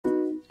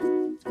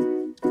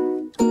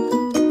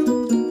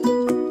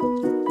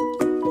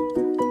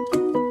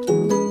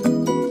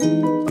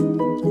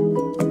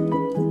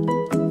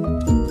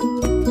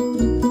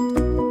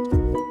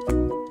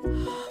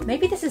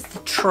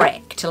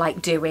to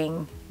like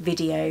doing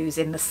videos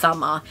in the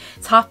summer.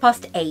 It's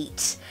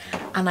 8:30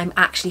 and I'm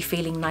actually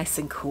feeling nice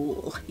and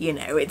cool. You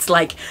know, it's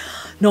like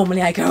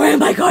normally I go, oh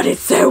my god,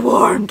 it's so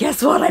warm.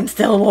 Guess what? I'm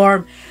still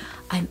warm.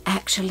 I'm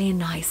actually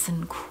nice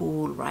and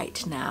cool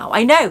right now.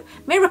 I know,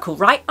 miracle,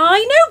 right? I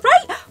know,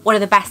 right? One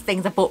of the best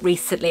things I bought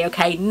recently,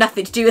 okay,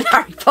 nothing to do with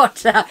Harry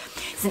Potter.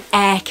 It's an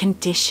air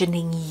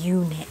conditioning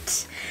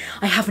unit.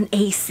 I have an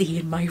AC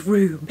in my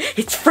room.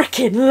 It's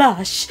freaking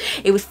lush.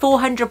 It was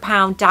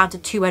 £400 down to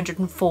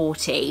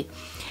 240.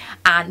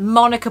 And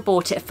Monica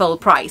bought it at full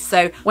price.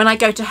 So when I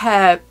go to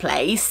her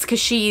place, because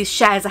she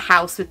shares a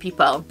house with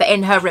people, but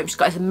in her room she's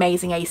got this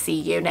amazing AC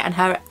unit, and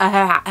her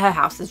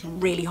house is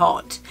really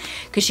hot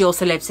because she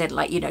also lives in,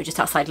 like, you know, just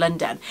outside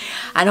London.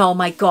 And oh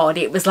my god,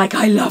 it was like,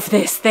 I love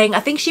this thing.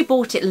 I think she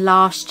bought it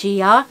last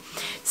year,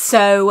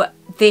 so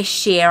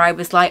this year I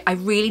was like, I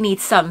really need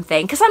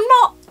something, because I'm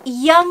not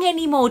young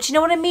anymore, do you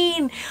know what I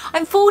mean?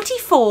 I'm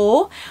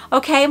 44,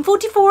 okay, I'm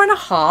 44 and a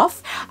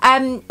half,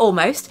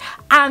 almost,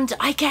 and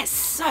I get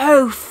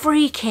so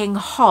freaking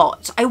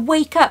hot. I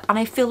wake up and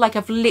I feel like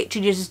I've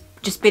literally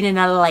just been in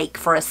a lake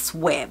for a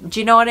swim, do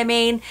you know what I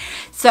mean?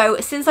 So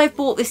since I've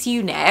bought this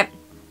unit,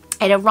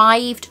 it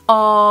arrived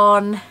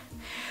on,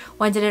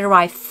 when did it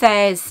arrive?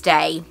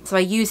 Thursday. So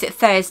I used it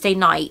Thursday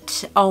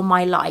night. Oh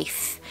my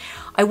life.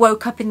 I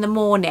woke up in the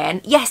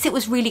morning. Yes, it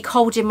was really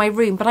cold in my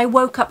room, but I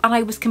woke up and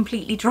I was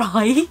completely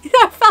dry.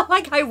 I felt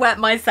like I wet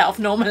myself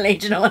normally,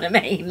 do you know what I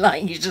mean?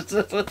 Like, you just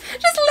let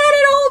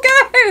it all go.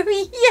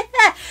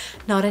 Yeah.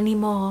 Not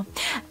anymore.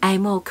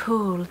 I'm all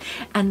cool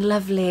and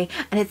lovely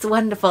and it's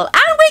wonderful.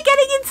 And we're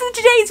getting into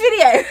today's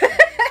video.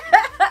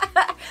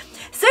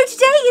 So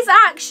today is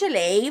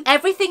actually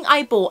everything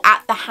I bought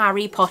at the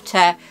Harry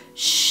Potter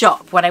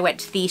shop when I went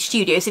to the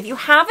studios. If you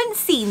haven't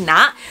seen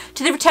that,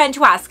 to the Return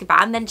to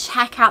Azkaban, then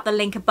check out the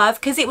link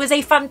above, because it was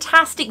a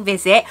fantastic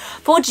visit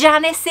for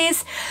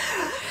Janice's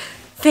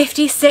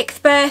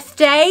 56th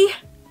birthday,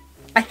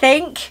 I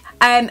think.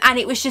 And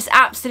it was just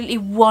absolutely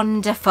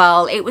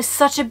wonderful. It was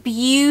such a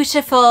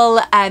beautiful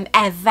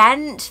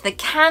event. The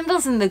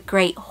candles in the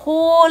Great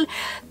Hall,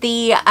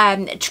 the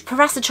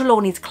Professor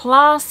Trelawney's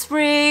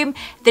classroom,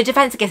 the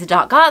Defence Against the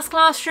Dark Arts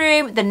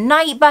classroom, the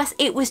night bus.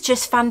 It was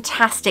just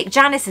fantastic.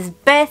 Janice's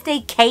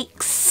birthday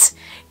cakes.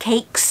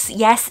 Cakes,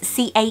 yes,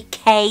 C-A-K-E-S.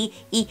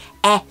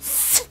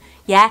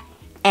 Yeah,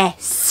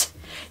 S.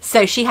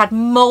 So she had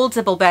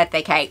multiple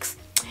birthday cakes.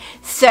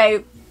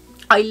 So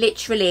I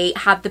literally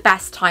had the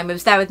best time. I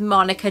was there with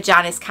Monica,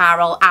 Janice,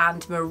 Carol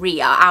and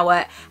Maria,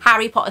 our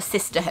Harry Potter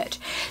sisterhood.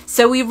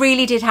 So we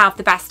really did have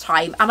the best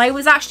time, and I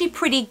was actually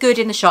pretty good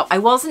in the shop. I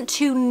wasn't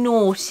too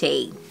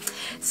naughty.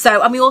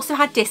 So, and we also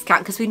had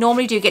discount, because we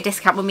normally do get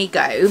discount when we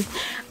go.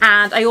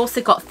 And I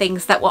also got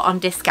things that were on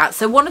discount.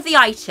 So one of the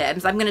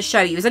items I'm going to show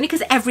you is only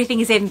because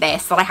everything is in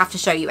this that I have to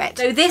show you it.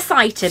 So this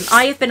item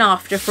I have been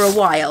after for a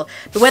while,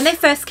 but when they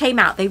first came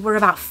out, they were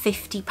about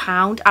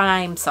 £50. And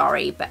I'm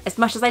sorry, but as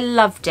much as I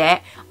loved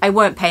it, I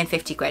weren't paying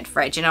 50 quid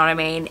for it. Do you know what I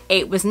mean?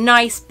 It was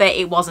nice, but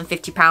it wasn't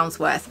 £50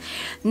 worth.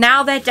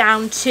 Now they're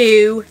down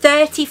to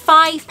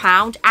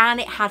 £35, and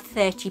it had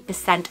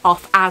 30%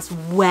 off as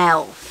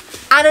well.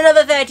 And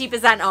another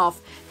 30%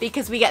 off,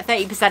 because we get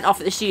 30% off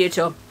at the studio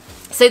tour.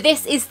 So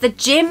this is the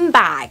gym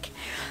bag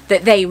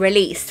that they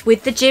released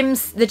with the gym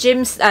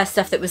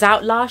stuff that was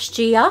out last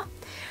year.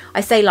 I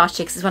say last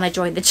year because it's when I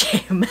joined the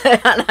gym,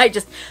 and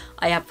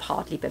I have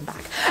hardly been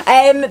back.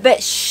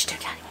 But shh,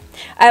 don't tell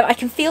anyone. I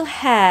can feel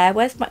hair.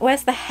 Where's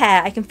the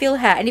hair? I can feel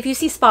hair, and if you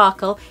see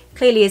sparkle,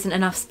 clearly isn't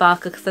enough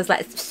sparkle because there's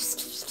like.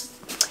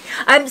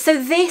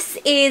 So this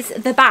is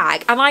the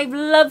bag, and I've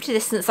loved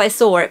this since I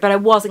saw it, but I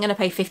wasn't going to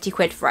pay 50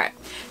 quid for it.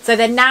 So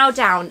they're now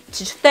down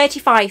to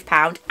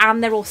 £35,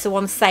 and they're also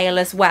on sale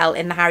as well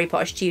in the Harry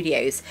Potter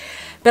studios.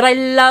 But I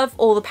love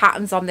all the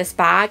patterns on this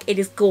bag. It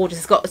is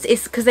gorgeous.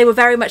 It's because they were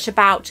very much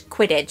about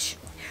Quidditch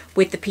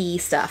with the PE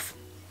stuff.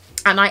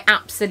 And I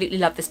absolutely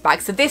love this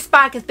bag. So this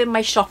bag has been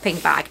my shopping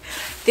bag.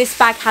 This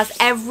bag has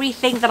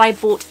everything that I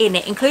bought in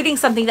it, including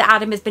something that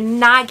Adam has been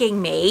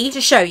nagging me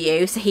to show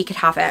you so he could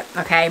have it,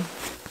 okay?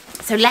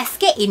 So let's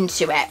get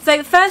into it.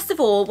 So first of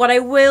all, what I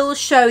will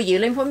show you,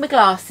 let me put my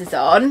glasses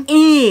on,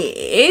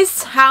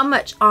 is how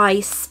much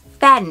I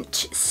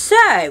spent.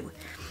 So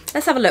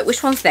let's have a look.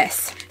 Which one's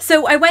this?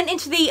 So I went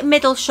into the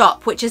middle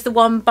shop, which is the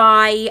one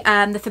by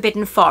the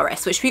Forbidden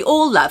Forest, which we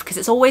all love because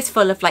it's always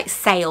full of like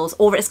sales,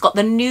 or it's got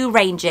the new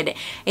range in it.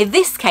 In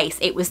this case,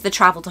 it was the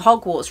Travel to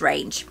Hogwarts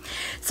range.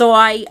 So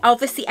I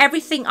obviously,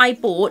 everything I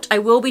bought, I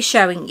will be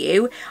showing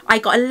you. I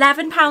got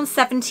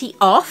 £11.70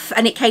 off,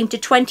 and it came to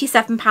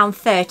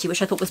 £27.30,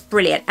 which I thought was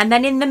brilliant. And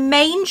then in the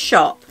main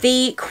shop,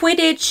 the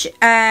Quidditch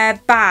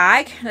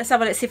bag, let's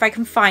see if I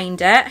can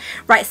find it.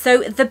 Right,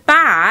 so the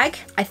bag,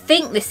 I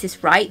think this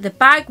is right, the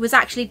bag was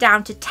actually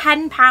down to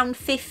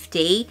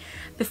 £10.50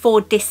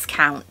 before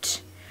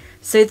discount.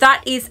 So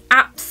that is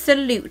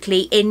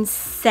absolutely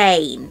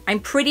insane. I'm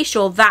pretty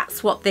sure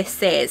that's what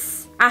this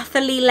is.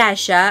 Atherley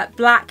Leisure,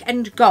 black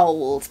and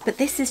gold, but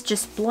this is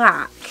just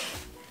black.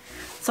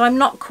 So I'm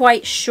not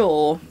quite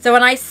sure. So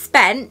when I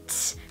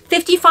spent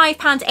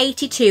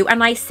 £55.82,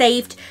 and I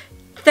saved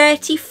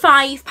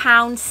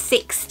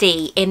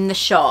 £35.60 in the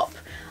shop.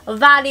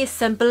 That is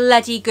some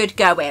bloody good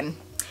going.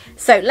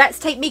 So let's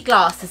take me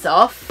glasses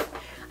off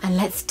and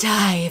let's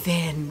dive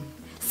in.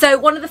 So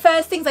one of the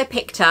first things I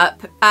picked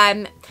up,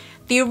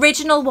 the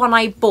original one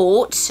I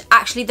bought,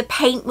 actually the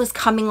paint was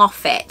coming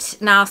off it.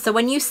 Now, so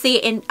when you see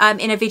it in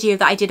a video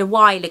that I did a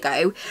while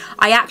ago,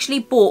 I actually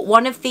bought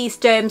one of these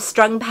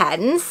Strung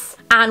pens,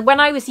 and when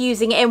I was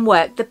using it in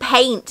work, the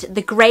paint,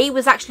 the grey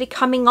was actually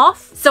coming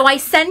off. So I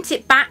sent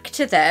it back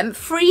to them,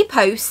 free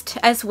post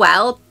as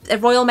well. The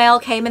Royal Mail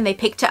came and they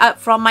picked it up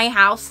from my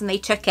house and they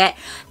took it.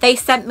 They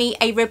sent me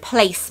a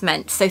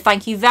replacement. So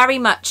thank you very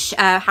much,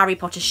 Harry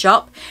Potter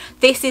shop.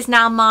 This is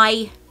now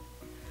my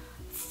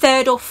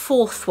third or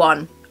fourth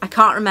one. I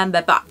can't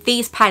remember, but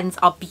these pens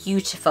are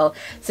beautiful.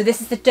 So this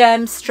is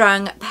the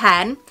Strung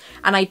pen,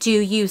 and I do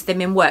use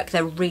them in work.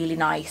 They're really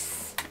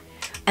nice.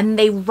 And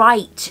they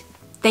write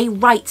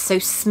so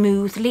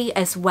smoothly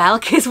as well,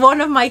 because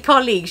one of my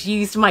colleagues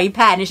used my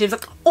pen and she was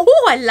like,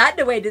 oh, I like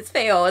the way this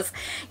feels.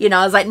 You know,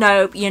 I was like,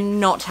 no, you're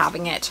not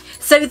having it.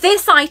 So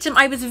this item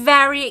I was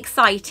very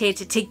excited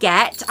to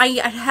get. I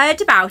had heard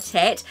about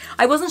it.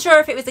 I wasn't sure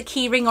if it was a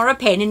keyring or a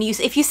pin, and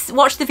if you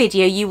watch the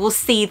video, you will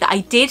see that I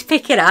did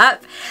pick it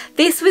up.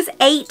 This was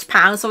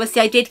 £8.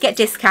 Obviously, I did get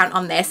discount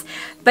on this,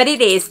 but it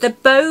is the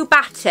bow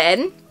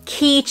batten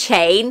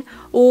keychain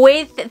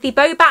with the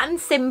bow batten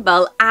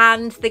symbol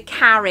and the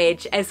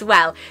carriage as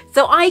well.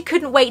 So I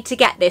couldn't wait to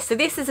get this. So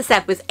this, as I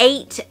said, was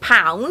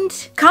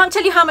 £8. Can't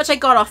tell you how much I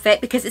got off it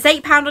because it's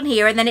 £8 on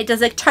here, and then it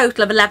does a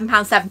total of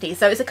 £11.70.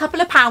 So it's a couple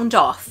of pound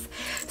off.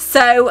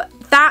 So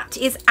that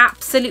is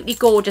absolutely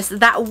gorgeous.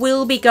 That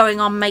will be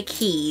going on my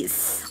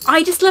keys.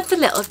 I just love the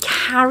little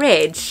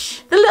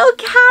carriage. The little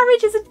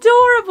carriage is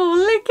adorable.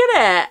 Look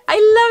at it.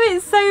 I love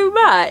it so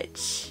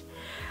much.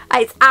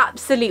 It's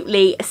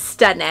absolutely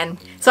stunning.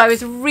 So I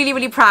was really,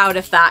 really proud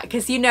of that,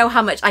 because you know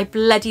how much I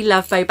bloody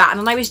love bow batten,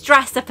 and I was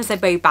dressed up as a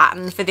bow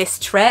batten for this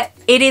trip.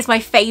 It is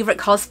my favourite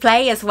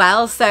cosplay as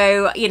well,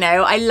 so you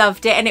know, I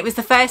loved it, and it was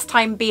the first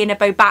time being a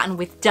bow batten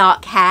with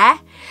dark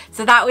hair.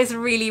 So that was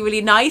really,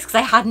 really nice, because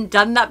I hadn't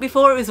done that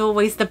before. It was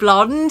always the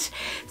blonde.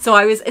 So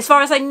I was, as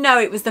far as I know,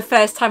 it was the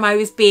first time I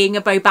was being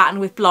a bow batten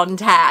with blonde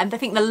hair. And I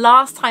think the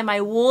last time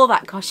I wore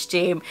that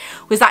costume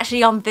was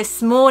actually on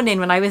This Morning,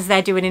 when I was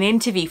there doing an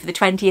interview for the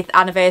 20th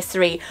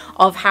anniversary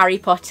of Harry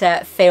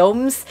Potter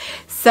films.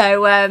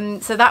 So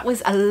so that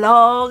was a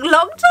long,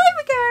 long time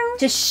ago.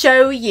 To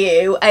show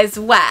you as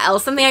well,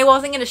 something I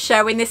wasn't going to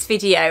show in this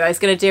video. I was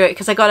going to do it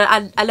because I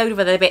got a load of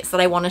other bits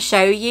that I want to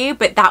show you,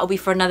 but that will be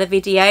for another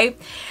video.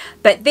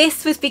 But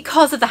this was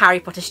because of the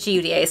Harry Potter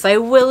studio, so I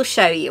will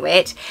show you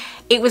it.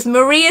 It was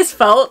Maria's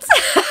fault.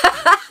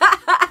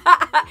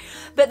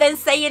 But then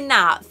saying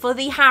that, for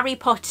the Harry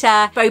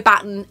Potter bow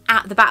batten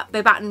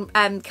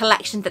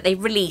collection that they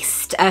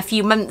released a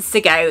few months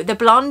ago, the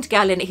blonde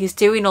girl in it who's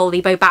doing all the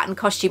bow batten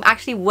costume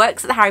actually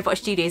works at the Harry Potter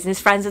studios and is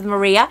friends with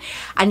Maria,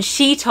 and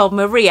she told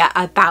Maria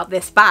about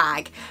this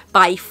bag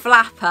by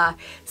Flapper,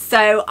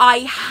 so I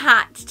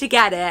had to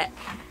get it.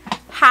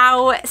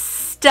 How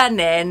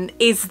stunning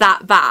is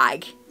that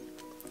bag?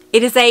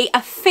 It is a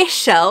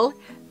official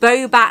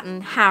bow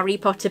batten Harry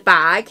Potter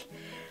bag,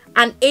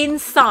 and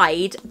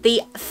inside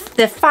the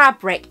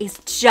fabric is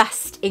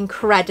just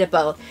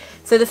incredible.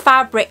 So the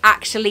fabric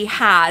actually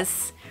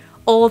has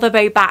all the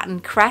bow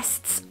batten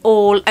crests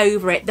all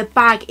over it. The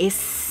bag is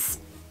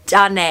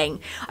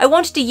stunning. I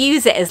wanted to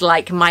use it as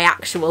like my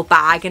actual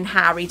bag, and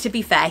Harry, to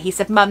be fair, he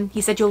said, Mum,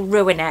 he said, you'll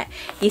ruin it.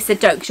 He said,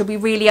 don't, 'cause you'll be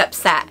really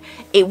upset.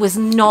 It was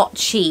not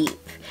cheap.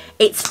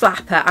 It's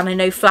Flapper, and I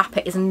know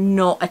Flapper is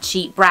not a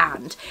cheap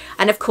brand.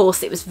 And of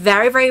course, it was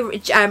very, very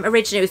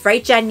original. It was very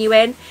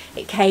genuine.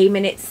 It came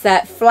in its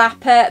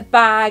Flapper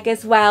bag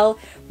as well,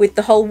 with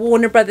the whole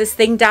Warner Brothers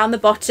thing down the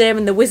bottom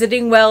and the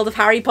Wizarding World of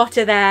Harry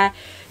Potter there.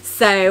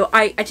 So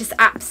I just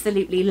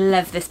absolutely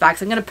love this bag.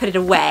 So I'm going to put it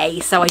away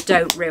so I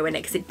don't ruin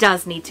it, because it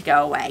does need to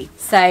go away.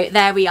 So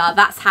there we are.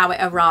 That's how it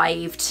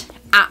arrived.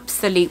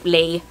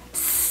 Absolutely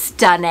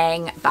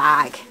stunning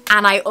bag.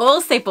 And I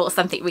also bought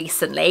something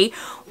recently,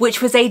 which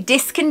was a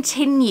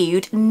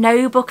discontinued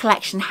Noble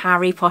Collection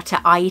Harry Potter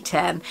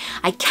item.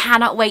 I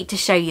cannot wait to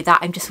show you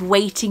that. I'm just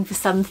waiting for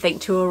something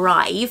to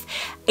arrive.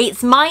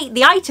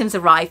 The item's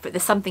arrived, but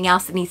there's something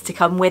else that needs to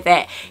come with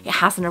it. It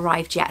hasn't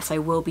arrived yet, so I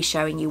will be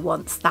showing you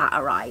once that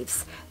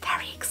arrives.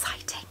 Very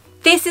exciting.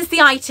 This is the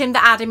item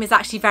that Adam is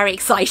actually very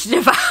excited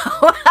about.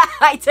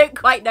 I don't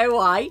quite know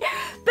why,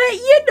 but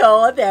you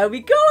know, there we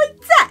go.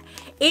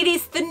 It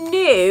is the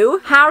new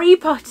Harry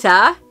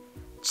Potter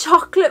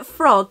chocolate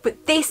frog,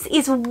 but this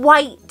is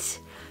white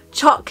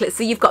chocolate.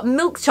 So you've got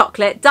milk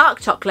chocolate,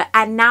 dark chocolate,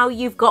 and now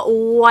you've got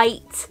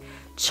white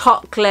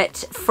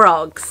chocolate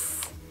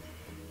frogs.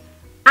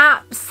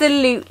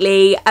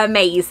 Absolutely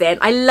amazing.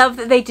 I love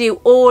that they do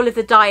all of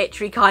the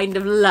dietary kind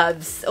of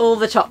loves, all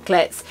the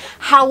chocolates.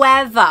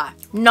 However,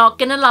 not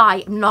gonna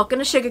lie, I'm not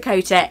gonna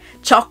sugarcoat it,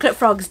 chocolate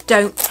frogs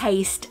don't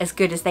taste as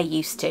good as they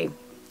used to.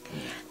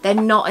 They're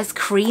not as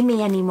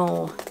creamy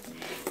anymore.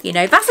 You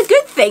know, that's a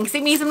good thing. thing, because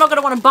it means I'm not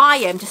going to want to buy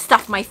them to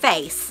stuff my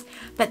face.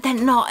 But they're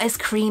not as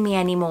creamy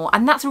anymore,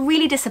 and that's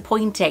really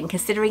disappointing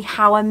considering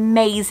how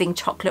amazing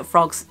chocolate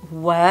frogs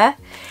were.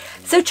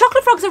 So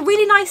chocolate frogs are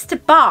really nice to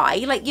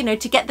buy, like, you know,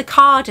 to get the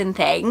card and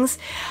things.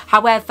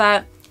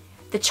 However,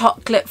 the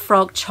chocolate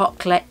frog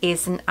chocolate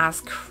isn't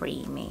as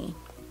creamy.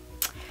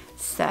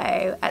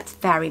 So that's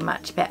very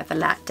much a bit of a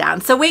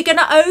letdown. So we're going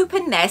to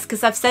open this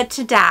because I've said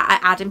to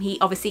Adam he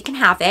obviously can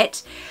have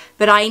it,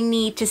 but I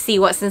need to see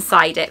what's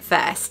inside it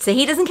first. So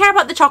he doesn't care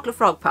about the chocolate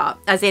frog part,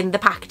 as in the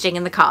packaging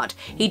and the card.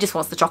 He just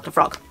wants the chocolate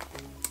frog.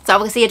 So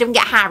obviously I didn't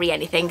get Harry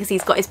anything because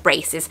he's got his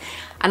braces,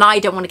 and I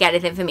don't want to get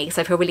anything for me because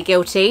I feel really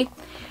guilty.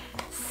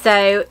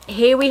 So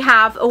here we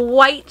have a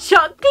white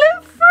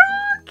chocolate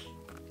frog.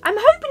 I'm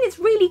hoping it's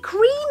really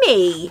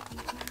creamy.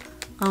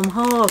 I'm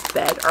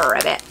hoping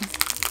a bit.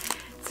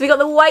 So we got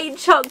the white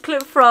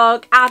chocolate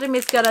frog. Adam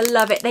is gonna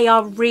love it. They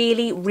are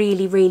really,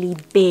 really, really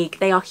big.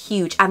 They are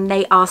huge and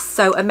they are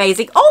so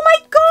amazing. Oh my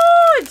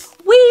God!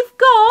 We've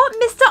got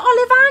Mr.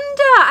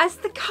 Ollivander as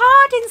the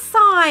card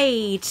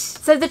inside.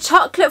 So the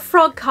chocolate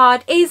frog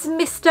card is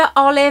Mr.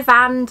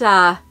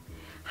 Ollivander.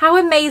 How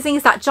amazing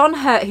is that? John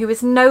Hurt, who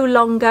is no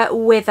longer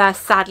with us,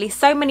 sadly.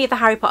 So many of the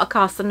Harry Potter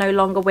cast are no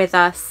longer with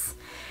us.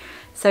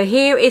 So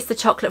here is the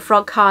chocolate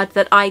frog card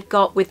that I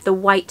got with the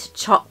white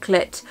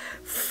chocolate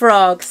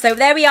frog. So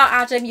there we are,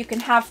 Adam. You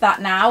can have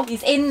that now.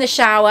 He's in the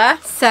shower,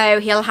 so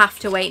he'll have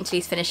to wait until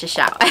he's finished his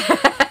shower.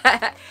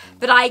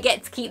 But I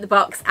get to keep the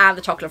box and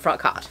the chocolate frog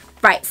card.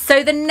 Right,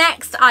 so the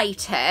next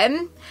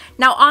item.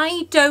 Now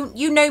I don't,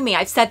 you know me,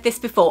 I've said this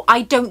before,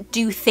 I don't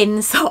do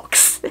thin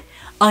socks.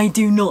 I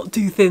do not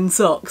do thin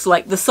socks.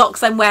 Like the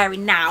socks I'm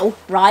wearing now,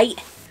 right?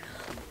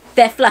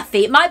 They're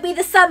fluffy. It might be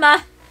the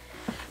summer,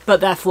 but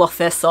they're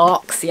fluffy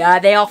socks. Yeah,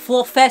 they are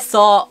fluffy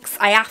socks.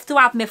 I have to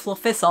have my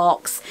fluffy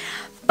socks.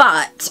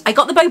 But I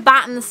got the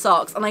Beauxbatons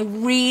socks and I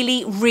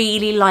really,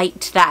 really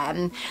liked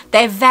them.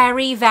 They're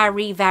very,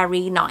 very,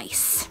 very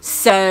nice.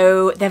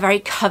 So they're very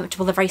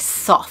comfortable, they're very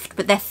soft,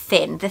 but they're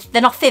thin.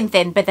 They're not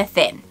thin, but they're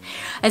thin.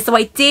 And so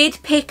I did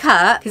pick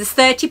up, because it's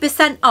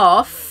 30%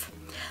 off,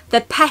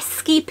 the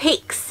Pesky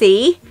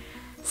Pixie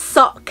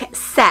sock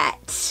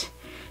set.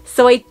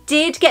 So I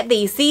did get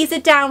these. These are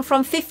down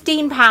from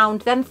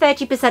 £15, then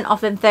 30%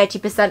 off, then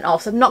 30%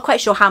 off. So I'm not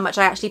quite sure how much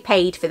I actually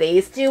paid for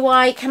these.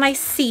 Can I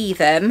see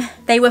them?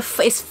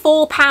 It's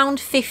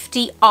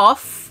 £4.50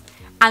 off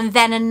and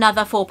then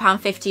another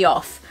 £4.50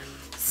 off.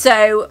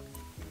 So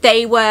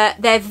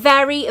they're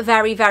very,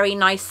 very, very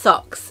nice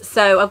socks.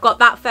 So I've got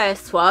that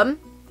first one,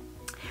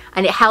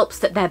 and it helps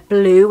that they're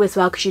blue as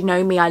well, because you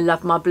know me, I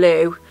love my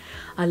blue.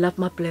 I love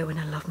my blue and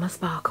I love my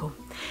sparkle.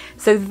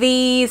 So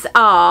these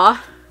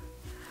are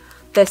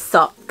the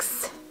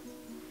socks.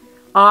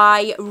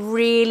 I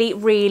really,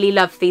 really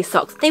love these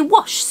socks. They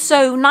wash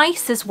so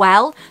nice as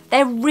well.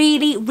 They're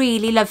really,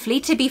 really lovely,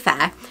 to be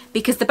fair,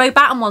 because the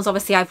Beauxbatons ones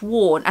obviously I've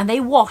worn and they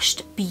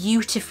washed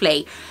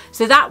beautifully.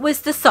 So that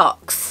was the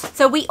socks.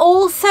 So we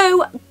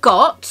also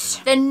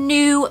got the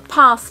new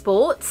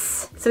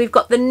passports. So we've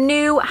got the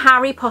new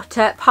Harry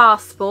Potter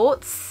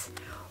passports,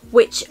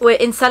 which were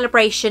in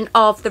celebration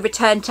of the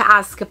return to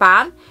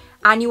Azkaban,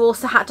 and you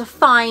also had to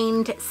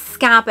find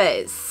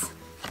Scabbers.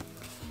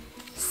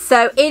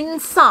 So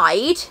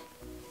inside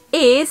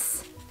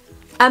is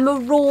a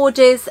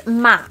Marauders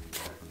map,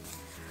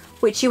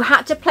 which you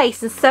had to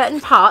place in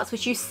certain parts,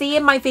 which you see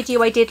in my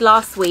video I did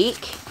last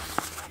week.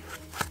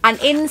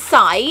 And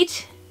inside,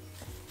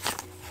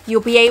 you'll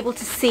be able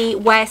to see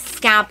where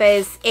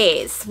Scabbers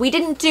is. We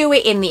didn't do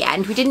it in the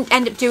end. We didn't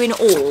end up doing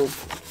it all.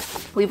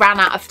 We ran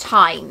out of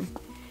time.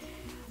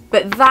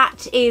 But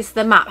that is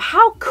the map.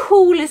 How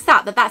cool is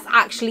that, that that's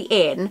actually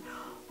in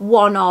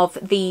one of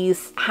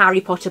these Harry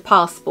Potter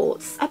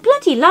passports? I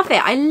bloody love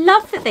it. I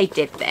love that they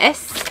did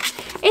this.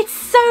 It's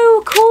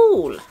so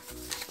cool.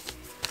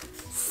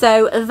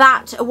 So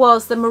that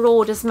was the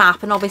Marauders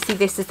map, and obviously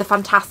this is the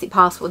fantastic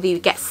passport that you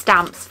get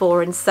stamps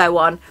for and so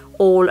on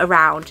all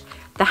around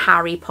the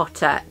Harry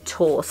Potter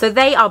tour. So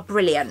they are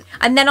brilliant.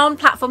 And then on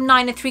platform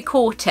 9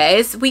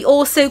 3/4 we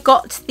also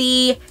got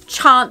the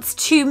chance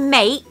to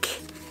make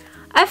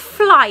a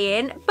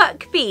flying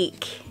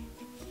buckbeak.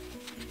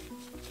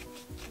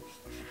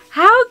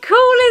 How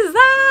cool is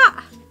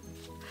that?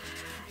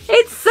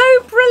 It's so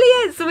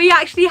brilliant. So we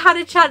actually had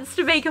a chance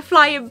to make a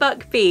flying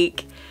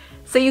buckbeak.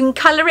 So you can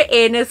colour it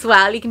in as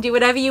well. You can do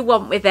whatever you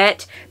want with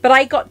it. But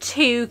I got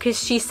 2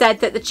 because she said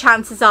that the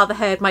chances are the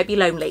herd might be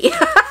lonely.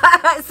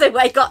 So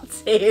I got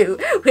 2,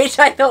 which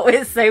I thought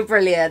was so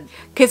brilliant.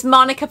 Because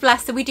Monica,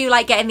 bless her, we do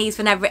like getting these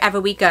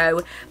whenever we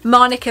go.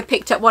 Monica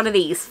picked up one of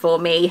these for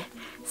me.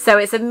 So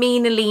it's a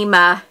Mina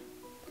Lima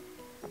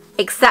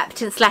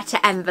acceptance letter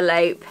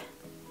envelope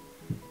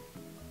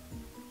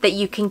that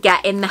you can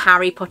get in the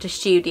Harry Potter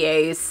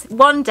studios.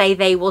 One day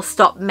they will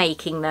stop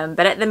making them,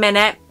 but at the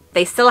minute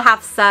they still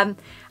have some,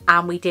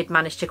 and we did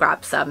manage to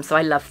grab some, so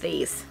I love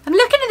these. I'm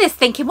looking at this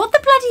thinking, what the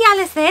bloody hell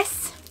is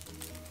this?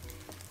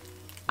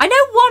 I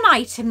know one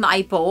item that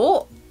I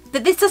bought,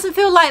 but this doesn't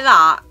feel like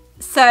that.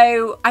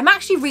 So I'm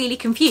actually really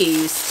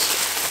confused.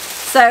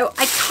 So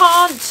I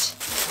can't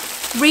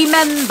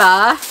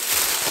remember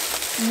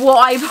what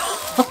I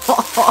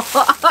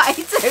bought. I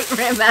don't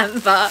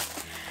remember.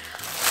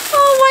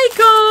 Oh my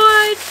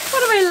god,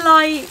 what am I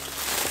like?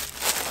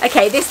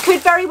 Okay, this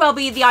could very well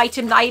be the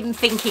item that I'm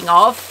thinking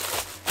of.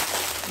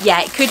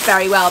 Yeah, it could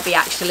very well be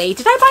actually.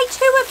 Did I buy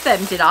 2 of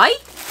them, did I?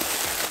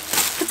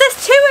 Because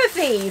there's 2 of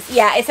these.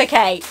 Yeah, it's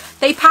okay.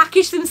 They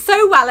packaged them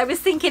so well. I was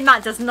thinking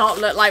that does not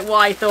look like what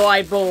I thought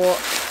I bought.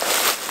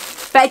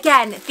 But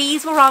again,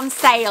 these were on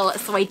sale,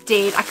 so I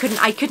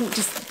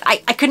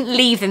couldn't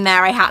leave them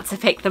there. I had to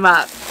pick them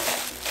up.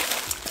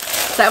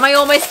 So am I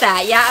almost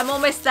there? Yeah, I'm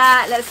almost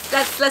there.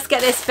 Let's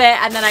get this bit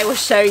and then I will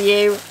show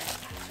you.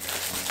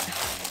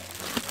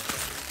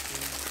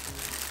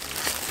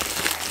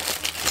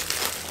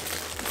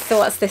 So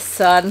what's this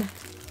one?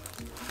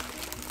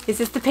 Is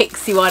this the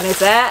Pixie one,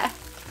 is it?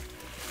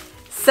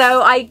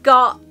 So I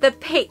got the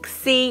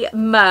Pixie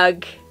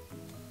mug.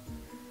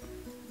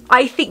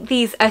 I think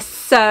these are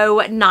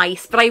so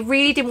nice, but I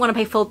really didn't want to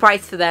pay full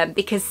price for them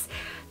because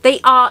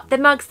the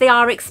mugs, they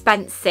are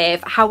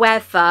expensive.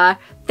 However,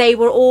 they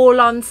were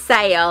all on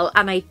sale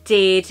and I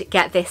did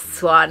get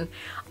this one.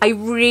 I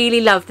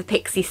really love the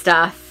Pixie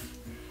stuff.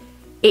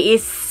 It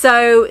is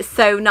so,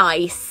 so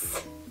nice.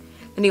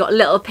 And you got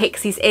little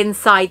pixies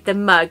inside the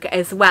mug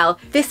as well.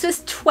 This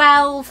was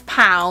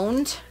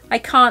 £12. I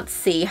can't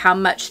see how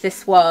much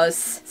this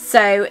was.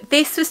 So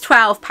this was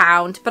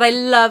 £12, but I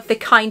love the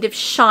kind of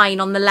shine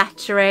on the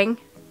lettering.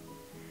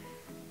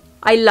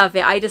 I love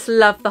it. I just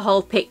love the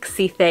whole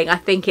pixie thing. I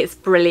think it's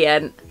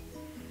brilliant.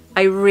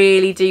 I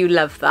really do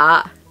love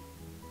that.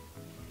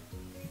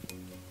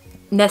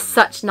 And they're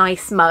such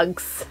nice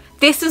mugs.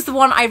 This was the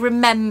one I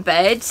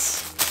remembered,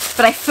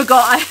 but I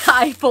forgot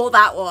I bought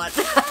that one.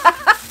 So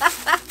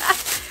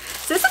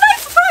it's a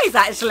nice surprise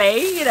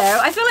actually, you know.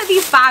 I feel like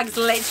these bags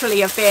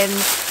literally have been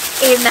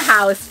in the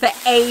house for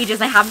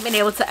ages. I haven't been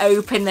able to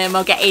open them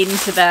or get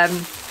into them.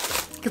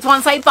 Because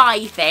once I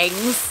buy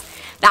things,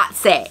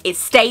 that's it. It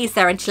stays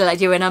there until I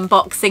do an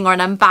unboxing or an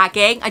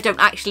unbagging. I don't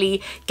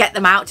actually get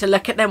them out to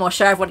look at them or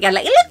show everyone again,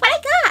 like, look what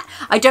I got.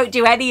 I don't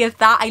do any of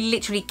that. I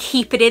literally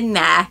keep it in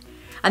there.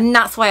 And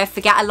that's why I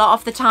forget a lot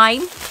of the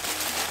time.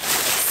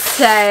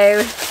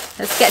 So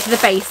let's get to the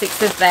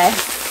basics of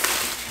this.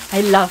 I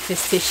love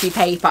this tissue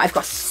paper. I've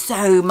got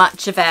so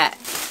much of it.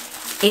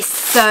 It's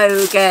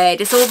so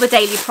good. It's all the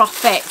Daily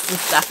Profits and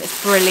stuff.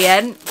 It's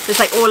brilliant. There's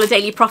like all the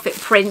Daily Profit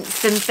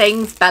prints and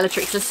things.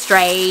 Bellatrix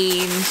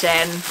Lestrange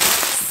and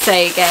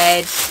so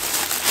good.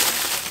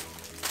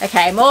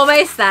 Okay, I'm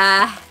almost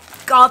there.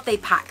 God, they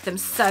pack them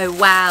so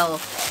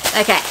well.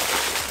 Okay.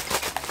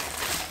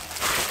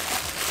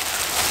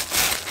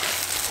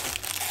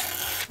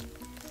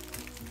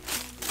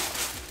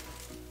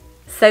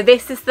 So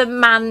this is the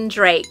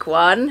Mandrake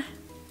one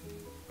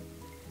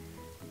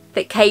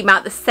that came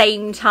out the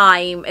same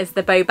time as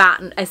the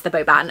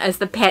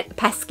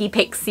Pesky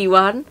Pixie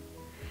one.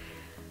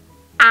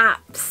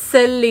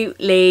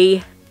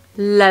 Absolutely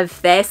love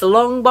this.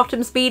 Long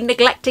bottoms been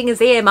neglecting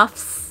his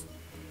earmuffs.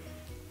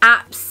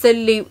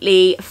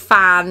 Absolutely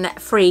fan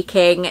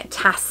freaking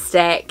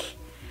tastic.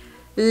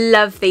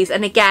 Love these.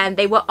 And again,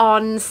 they were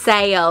on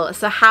sale,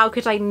 so how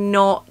could I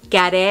not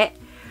get it?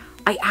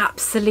 I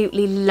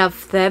absolutely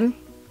love them.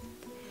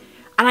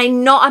 And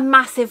I'm not a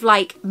massive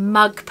like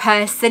mug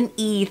person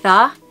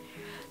either,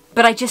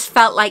 but I just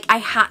felt like I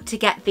had to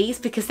get these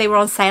because they were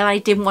on sale and I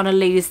didn't want to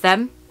lose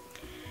them.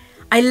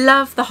 I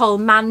love the whole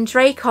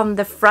mandrake on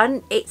the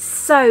front. It's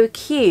so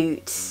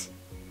cute.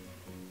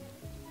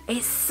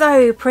 It's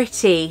so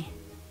pretty.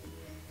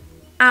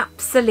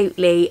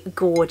 Absolutely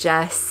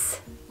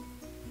gorgeous.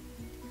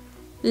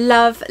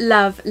 Love,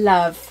 love,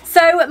 love.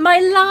 So my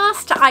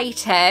last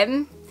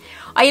item,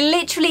 I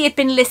literally had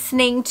been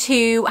listening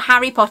to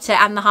Harry Potter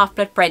and the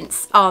Half-Blood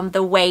Prince on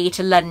the way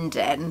to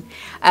London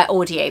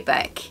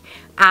audiobook.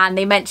 And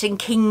they mentioned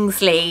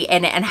Kingsley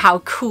in it and how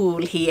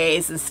cool he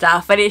is and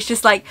stuff. And it's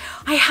just like,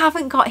 I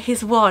haven't got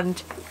his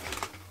wand,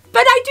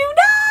 but I do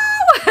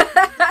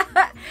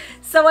now!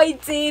 So I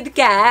did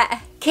get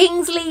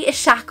Kingsley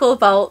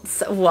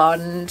Shacklebolt's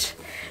wand.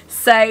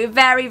 So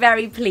very,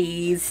 very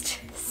pleased.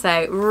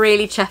 So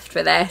really chuffed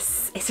with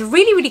this. It's a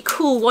really, really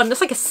cool one.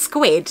 Looks like a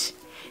squid.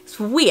 It's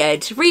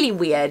weird, really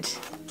weird.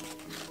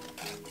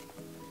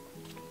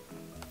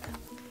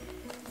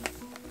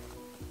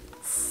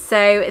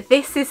 So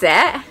this is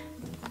it.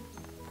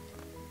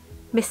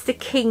 Mr.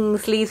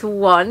 Kingsley's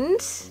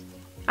wand.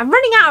 I'm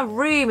running out of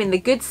room in the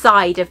good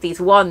side of these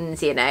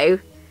wands, you know.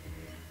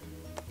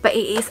 But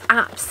it is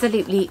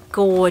absolutely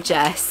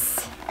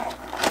gorgeous.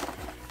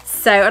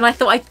 So, and I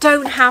thought I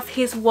don't have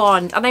his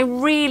wand, and I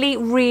really,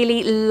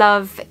 really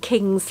love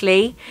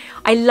Kingsley.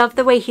 I love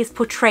the way he's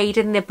portrayed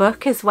in the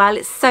book as well.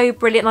 It's so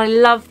brilliant. And I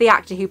love the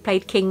actor who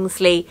played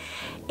Kingsley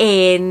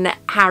in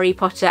Harry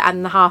Potter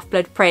and the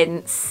Half-Blood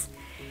Prince.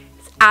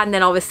 And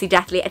then obviously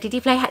Deathly. Did he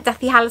play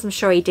Deathly Hallows? I'm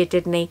sure he did,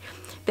 didn't he?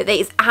 but it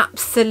is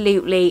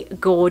absolutely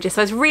gorgeous.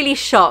 I was really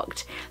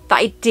shocked that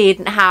I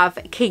didn't have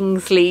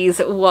Kingsley's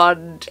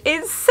wand.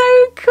 It's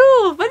so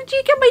cool. But do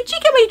you get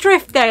my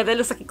drift there? That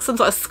looks like some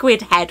sort of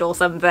squid head or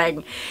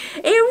something.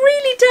 It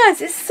really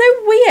does. It's so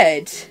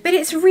weird, but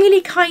it's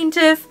really kind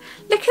of,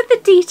 look at the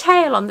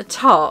detail on the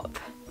top.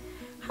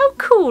 How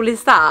cool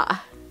is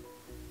that?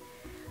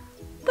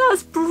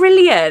 That's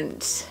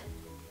brilliant.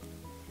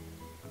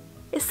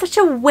 It's such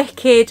a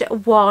wicked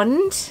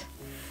wand.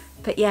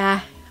 But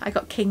yeah, I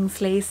got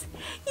Kingsley's.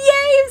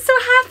 Yay, I'm so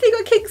happy I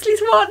got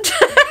Kingsley's wand.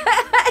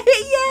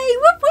 Yay,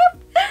 whoop whoop.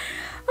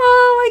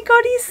 Oh my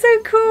god, he's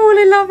so cool.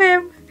 I love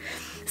him.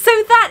 So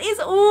that is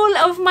all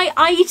of my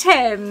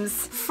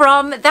items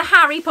from the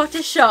Harry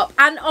Potter shop,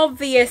 and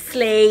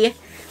obviously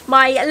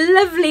my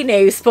lovely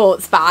new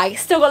sports bag.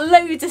 Still got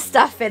loads of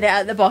stuff in it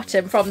at the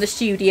bottom from the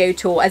studio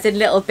tour, as in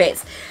little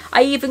bits.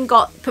 I even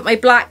put my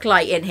black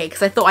light in here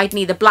because I thought I'd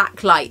need a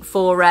black light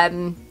for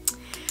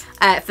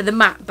the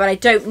map, but I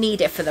don't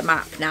need it for the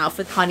map now.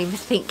 Can't even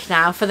think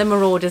now for the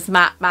Marauders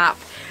map.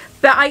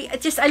 But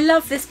I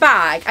love this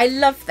bag. I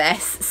love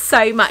this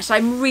so much.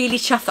 I'm really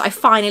chuffed that I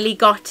finally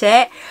got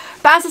it.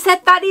 But as I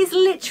said, that is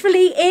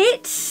literally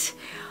it.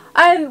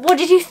 What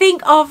did you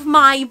think of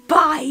my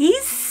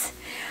buys?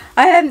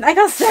 I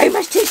got so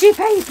much tissue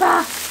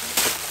paper.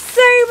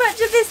 So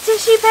much of this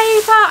tissue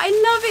paper. I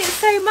love it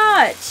so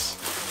much.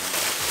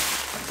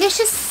 There's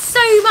just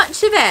so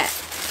much of it.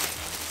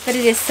 But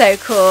it is so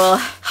cool.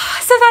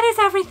 So that is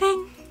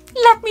everything.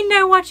 Let me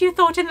know what you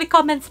thought in the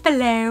comments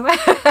below.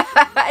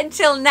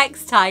 Until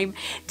next time,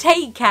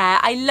 take care.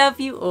 I love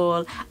you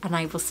all, and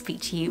I will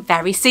speak to you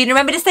very soon.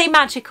 Remember to stay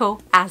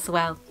magical as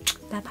well.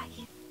 Bye bye.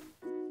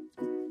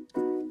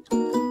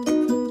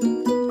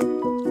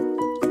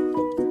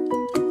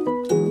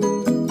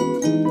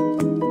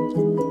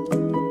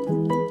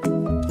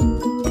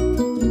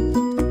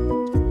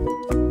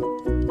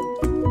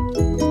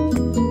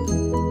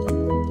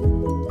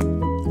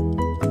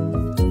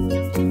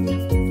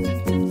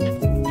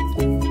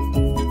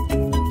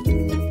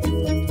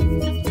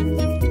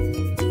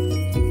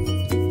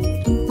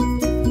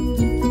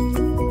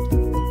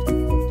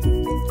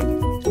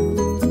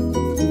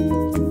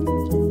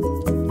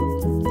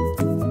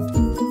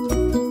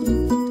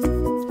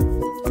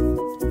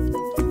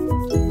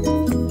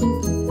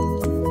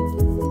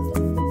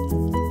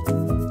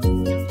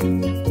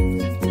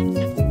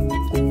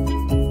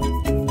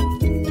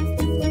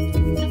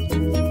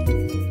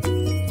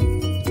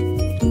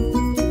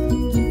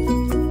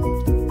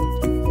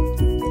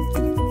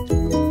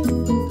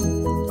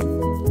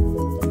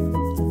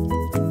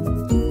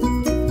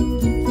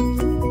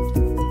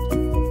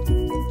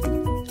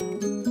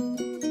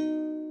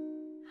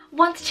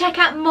 Want to check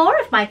out more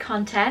of my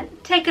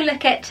content? Take a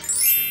look at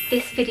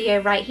this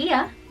video right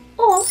here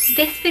or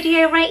this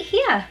video right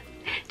here.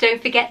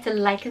 Don't forget to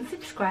like and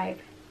subscribe.